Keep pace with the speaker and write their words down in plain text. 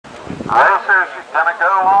Racers, you're gonna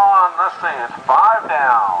go on. Let's see, it's 5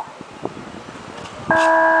 down.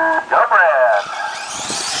 Go Brad.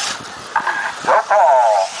 Go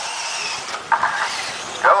Paul.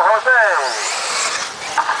 Go Jose.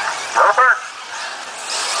 Go Bert.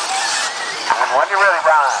 And when you're ready,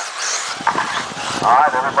 Brian. All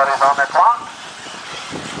right, everybody's on their clock.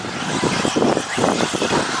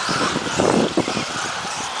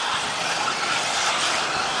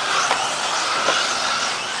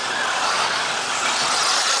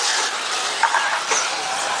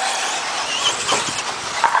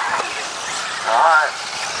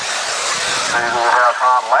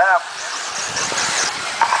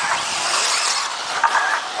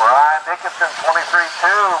 Dickinson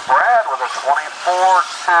 23-2, Brad with a 24-2,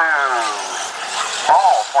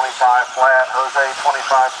 Paul 25 flat, Jose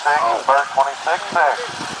 25-6, Bert 26-6.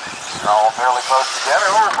 They're all fairly close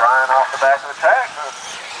together. Oh, Brian off the back of the track,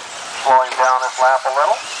 slowing down his lap a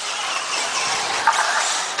little.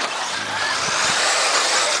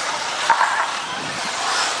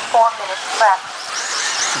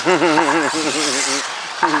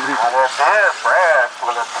 Now this is Brad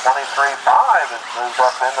with a 23.5 has moved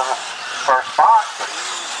up into the first spot.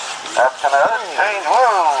 That's going to change.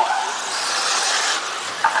 Whoa!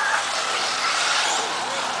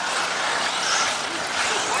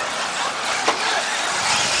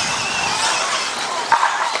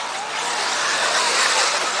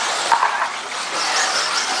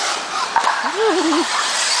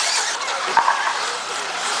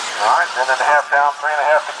 All right, 10.5 down,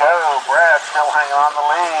 3.5 to go. Brad still hanging on the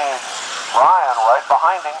lead. Ryan right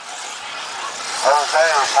behind him. Jose,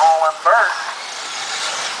 Paul, and Bert.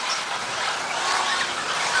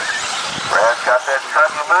 Brad's got that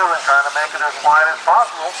truggy moving, trying to make it as wide as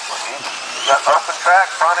possible. He's got open track,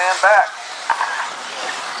 front and back.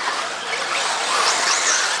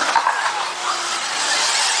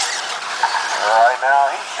 Right now,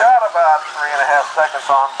 he's got about 3.5 seconds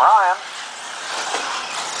on Brian.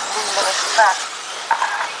 3 minutes back.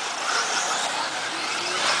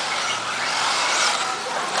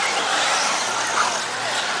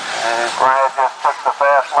 And Brad just took the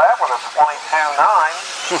fast lap with a 22.9.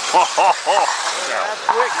 That's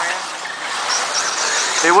quick, man.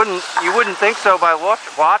 You wouldn't think so by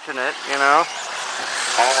watching it, you know.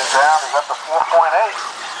 Gaining down, he's up to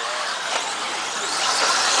 4.8.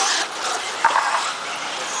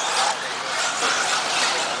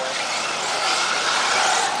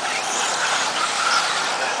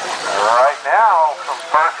 Right now, from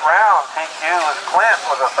first round, TQ is Clint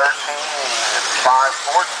with a 13. It's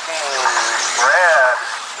 5.14. Brad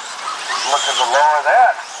looking to lower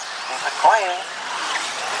that. Keep it clean.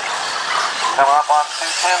 Coming up on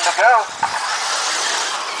 2:10 to go.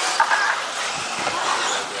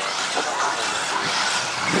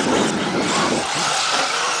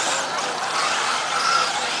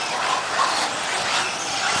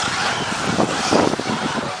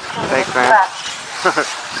 Thanks, man.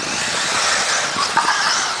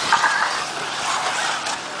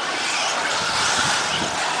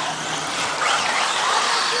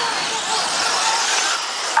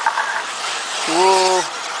 Whoa.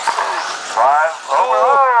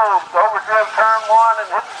 Overdrive turn 1 and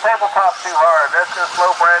hit the tabletop too hard. That's going to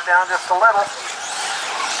slow Brad down just a little.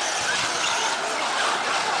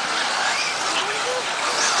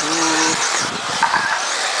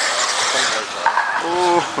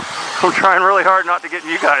 Ooh. I'm trying really hard not to get in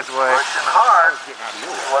you guys' way. Pushing hard.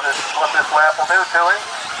 What this lap will do to him.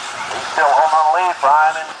 He's still holding on the lead.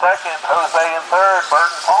 Brian in second, Jose in third, Bert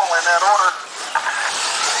and Paul in that order.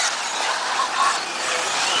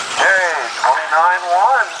 Okay,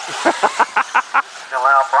 29-1.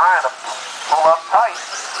 Allow Brian to pull up tight.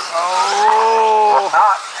 Oh! If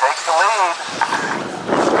not, take the lead.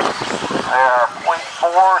 They are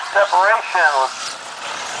 0.4 separation with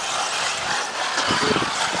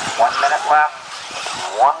 1 minute left.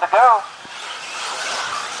 1 to go.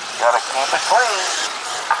 Gotta keep it clean.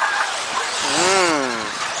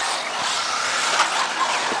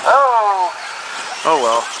 Oh! Oh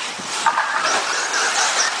well.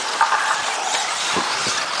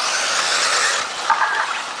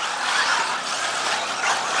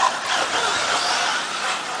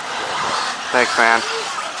 Thanks, man. I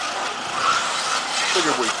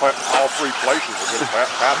figured we put all 3 places were good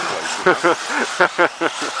fast places.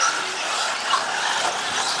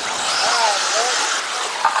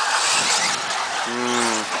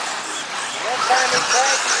 Next time he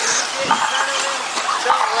crashes and you get in front of him,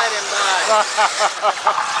 don't let him by.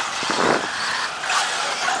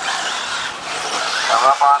 Coming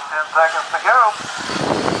up on 10 seconds to go.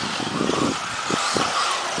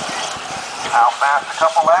 How fast a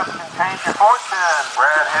couple laps can change your fortune.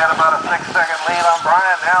 Brad had about a 6-second lead on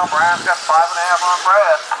Brian. Now Brian's got 5.5 on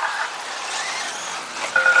Brad.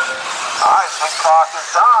 All right, big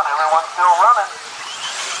caution's on. Everyone's still running.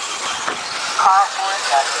 Car for it,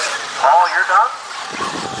 Paul, you're done?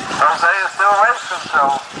 Jose is still racing, so.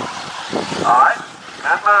 All right,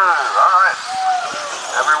 good move. All right.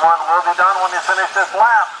 Everyone will be done when you finish this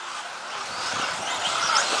lap.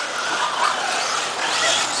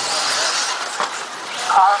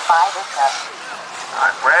 Car 5 is up. All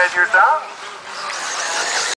right, Brad, you're done?